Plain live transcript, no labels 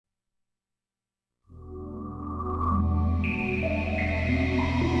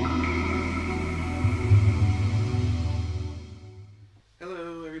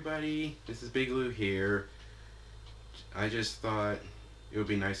this is Big Lou here. I just thought it would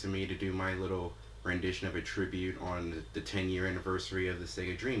be nice of me to do my little rendition of a tribute on the 10-year anniversary of the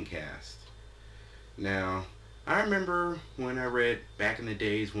Sega Dreamcast. Now, I remember when I read back in the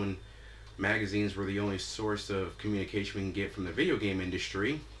days when magazines were the only source of communication we can get from the video game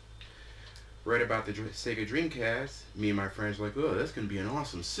industry. Read about the Sega Dreamcast, me and my friends were like, oh, that's going to be an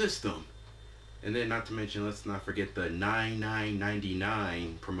awesome system. And then, not to mention, let's not forget the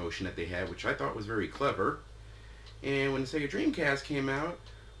 99.99 promotion that they had, which I thought was very clever. And when the Sega Dreamcast came out,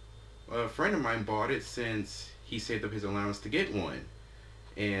 a friend of mine bought it since he saved up his allowance to get one.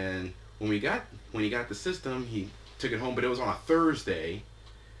 And when he got the system, he took it home, but it was on a Thursday.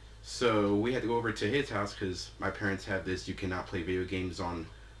 So we had to go over to his house because my parents have this you cannot play video games on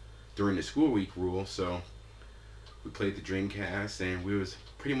during the school week rule. So we played the Dreamcast and we was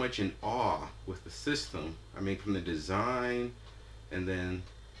pretty much in awe with the system. I mean, from the design and then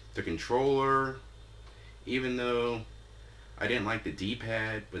the controller, even though I didn't like the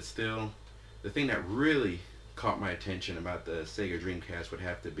D-pad, but still, the thing that really caught my attention about the Sega Dreamcast would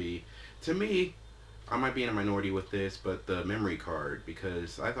have to be, to me, I might be in a minority with this, but the memory card,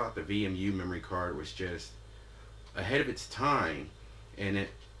 because I thought the VMU memory card was just ahead of its time, and it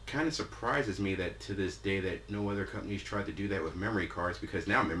kind of surprises me that to this day that no other companies tried to do that with memory cards, because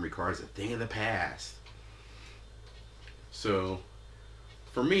now memory cards are a thing of the past. So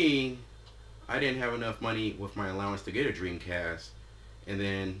for me, I didn't have enough money with my allowance to get a Dreamcast, and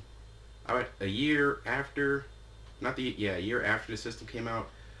then a year after, a year after the system came out,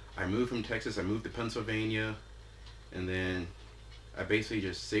 I moved from Texas, I moved to Pennsylvania, and then I basically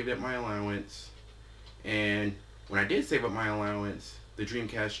just saved up my allowance. And when I did save up my allowance, the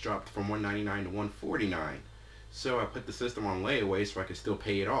Dreamcast dropped from $199 to $149. So I put the system on layaway so I could still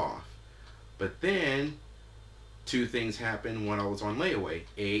pay it off. But then two things happened when I was on layaway.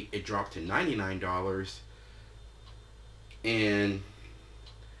 A, it dropped to $99, and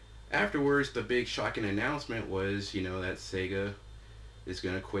afterwards the big shocking announcement was, that Sega is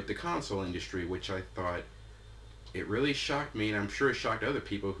going to quit the console industry, which I thought, it really shocked me, and I'm sure it shocked other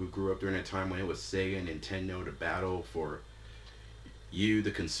people who grew up during a time when it was Sega and Nintendo to battle for you,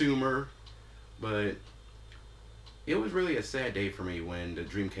 the consumer. But it was really a sad day for me when the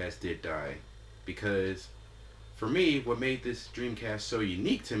Dreamcast did die, because for me, what made this Dreamcast so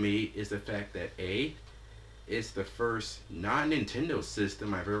unique to me is the fact that A, it's the first non-Nintendo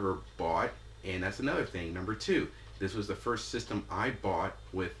system I've ever bought, and that's another thing. Number two, this was the first system I bought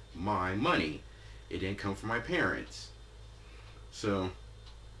with my money. It didn't come from my parents. So,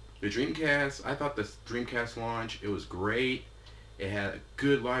 the Dreamcast, I thought the Dreamcast launch, it was great. It had a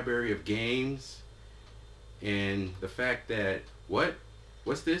good library of games, and the fact that,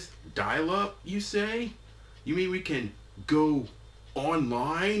 what's this? Dial-up, you say? You mean we can go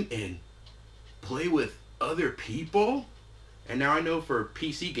online and play with other people? And now I know for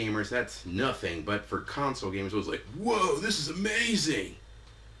PC gamers that's nothing, but for console gamers it was like, whoa, this is amazing!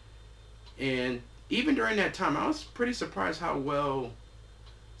 And even during that time, I was pretty surprised how well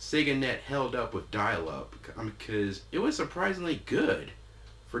Sega Net held up with dial-up, because it was surprisingly good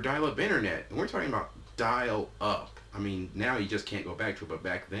for dial-up internet. And we're talking about dial-up. I mean, now you just can't go back to it, but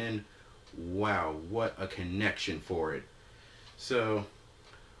back then, wow, what a connection for it. So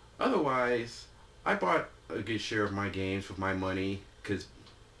otherwise, I bought a good share of my games with my money, because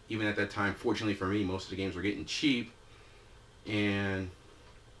even at that time, fortunately for me, most of the games were getting cheap. And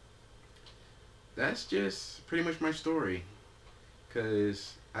that's just pretty much my story,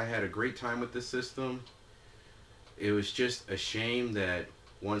 because I had a great time with this system. It was just a shame that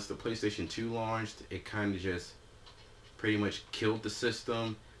once the PlayStation 2 launched, it kind of just pretty much killed the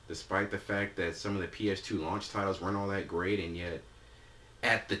system, despite the fact that some of the PS2 launch titles weren't all that great. And yet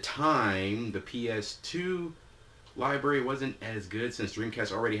at the time, the PS2 library wasn't as good, since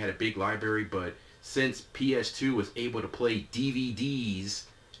Dreamcast already had a big library. But since PS2 was able to play DVDs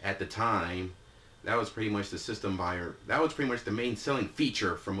at the time, that was pretty much the system buyer. That was pretty much the main selling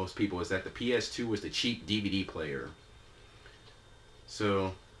feature for most people, is that the PS2 was the cheap DVD player.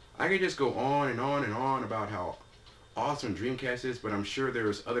 So I could just go on and on and on about how awesome Dreamcast is, but I'm sure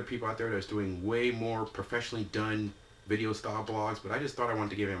there's other people out there that's doing way more professionally done video style blogs. But I just thought I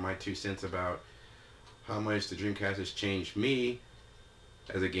wanted to give in my 2 cents about how much the Dreamcast has changed me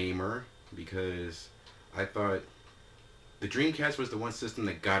as a gamer, because I thought the Dreamcast was the one system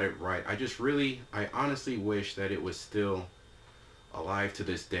that got it right. I honestly wish that it was still alive to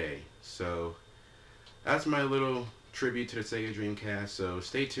this day. So that's my little tribute to the Sega Dreamcast. So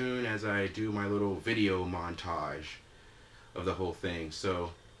stay tuned as I do my little video montage of the whole thing.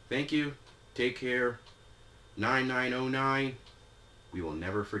 So thank you. Take care. 9909. We will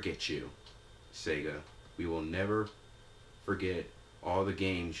never forget you. Sega. We will never forget all the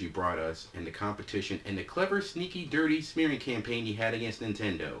games you brought us and the competition and the clever, sneaky, dirty smearing campaign you had against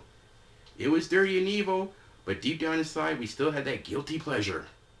Nintendo. It was dirty and evil, but deep down inside we still had that guilty pleasure.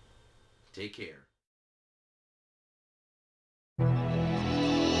 Take care.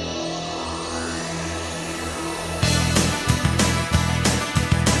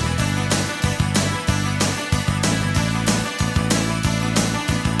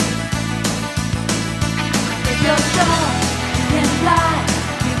 You're strong, you can fly,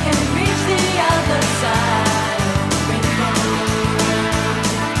 you can reach the other side of the rainbow.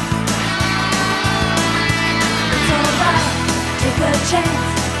 It's alright, take a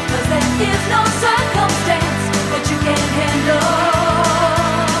chance, 'cause there is no circumstance that you can't handle.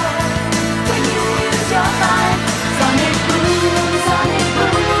 When you use your mind, sonic boom, sonic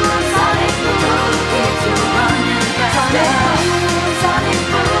boom, sonic boom, keeps you running faster. Sonic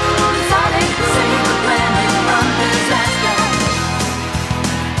boom, sonic boom, save the planet from disaster.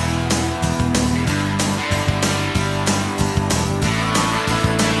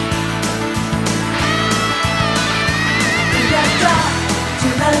 You got drop to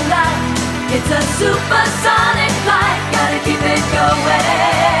the light. It's a supersonic flight. Gotta keep it going.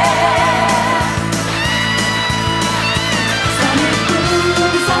 Sonic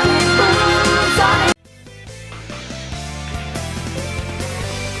boom, sonic boom, sonic.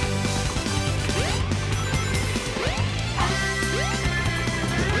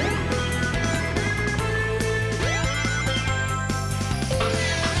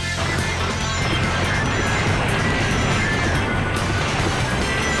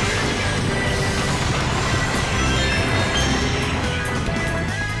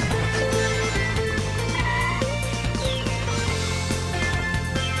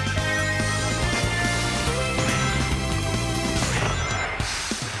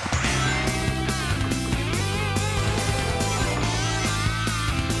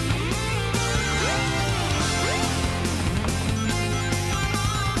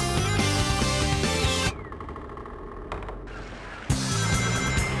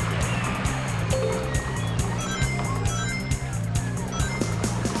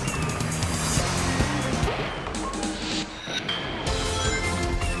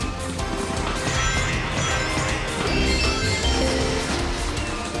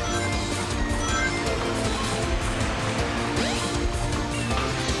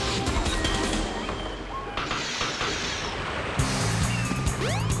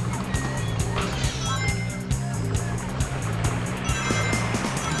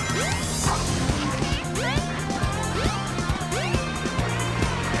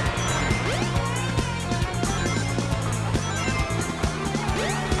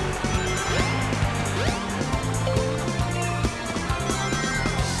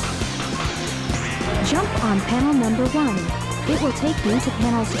 Jump on panel number 1. It will take you to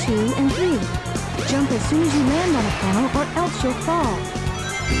panels 2 and 3. Jump as soon as you land on a panel or else you'll fall.